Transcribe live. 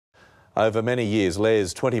Over many years,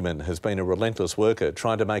 Les Twentyman has been a relentless worker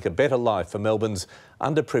trying to make a better life for Melbourne's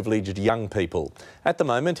underprivileged young people. At the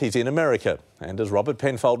moment, he's in America, and as Robert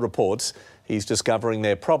Penfold reports, he's discovering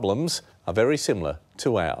their problems are very similar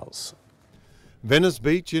to ours. Venice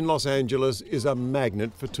Beach in Los Angeles is a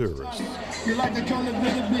magnet for tourists. You like to come to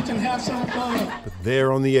Venice Beach and have some fun. But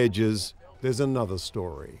there on the edges, there's another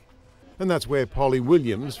story. And that's where Polly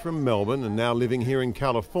Williams from Melbourne and now living here in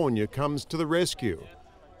California comes to the rescue,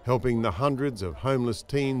 helping the hundreds of homeless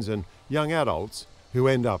teens and young adults who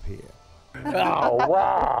end up here. Oh,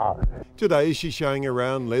 wow! Today she's showing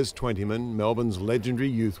around Les Twentyman, Melbourne's legendary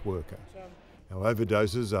youth worker. Now,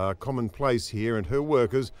 overdoses are commonplace here and her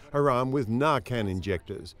workers are armed with Narcan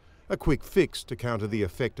injectors, a quick fix to counter the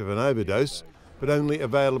effect of an overdose, but only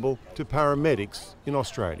available to paramedics in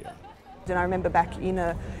Australia. And I remember back in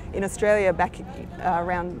Australia, back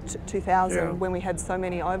around 2000, when we had so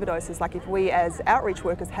many overdoses, like if we as outreach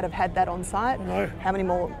workers had have had that on site, how many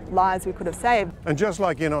more lives we could have saved. And just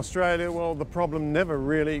like in Australia, well, the problem never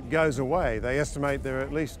really goes away. They estimate there are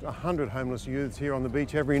at least 100 homeless youths here on the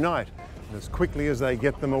beach every night. And as quickly as they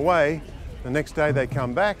get them away, the next day they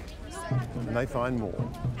come back and they find more.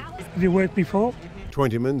 Have you worked before?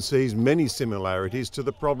 Twentyman sees many similarities to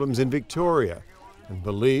the problems in Victoria and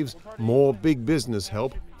believes more big business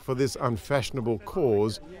help for this unfashionable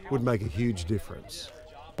cause would make a huge difference.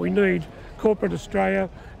 We need corporate Australia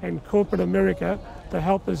and corporate America to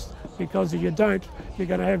help us, because if you don't, you're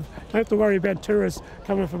going to don't have to worry about tourists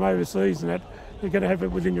coming from overseas and that. You're going to have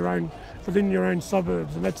it within your own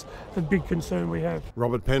suburbs, and that's the big concern we have.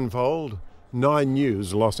 Robert Penfold, 9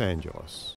 News, Los Angeles.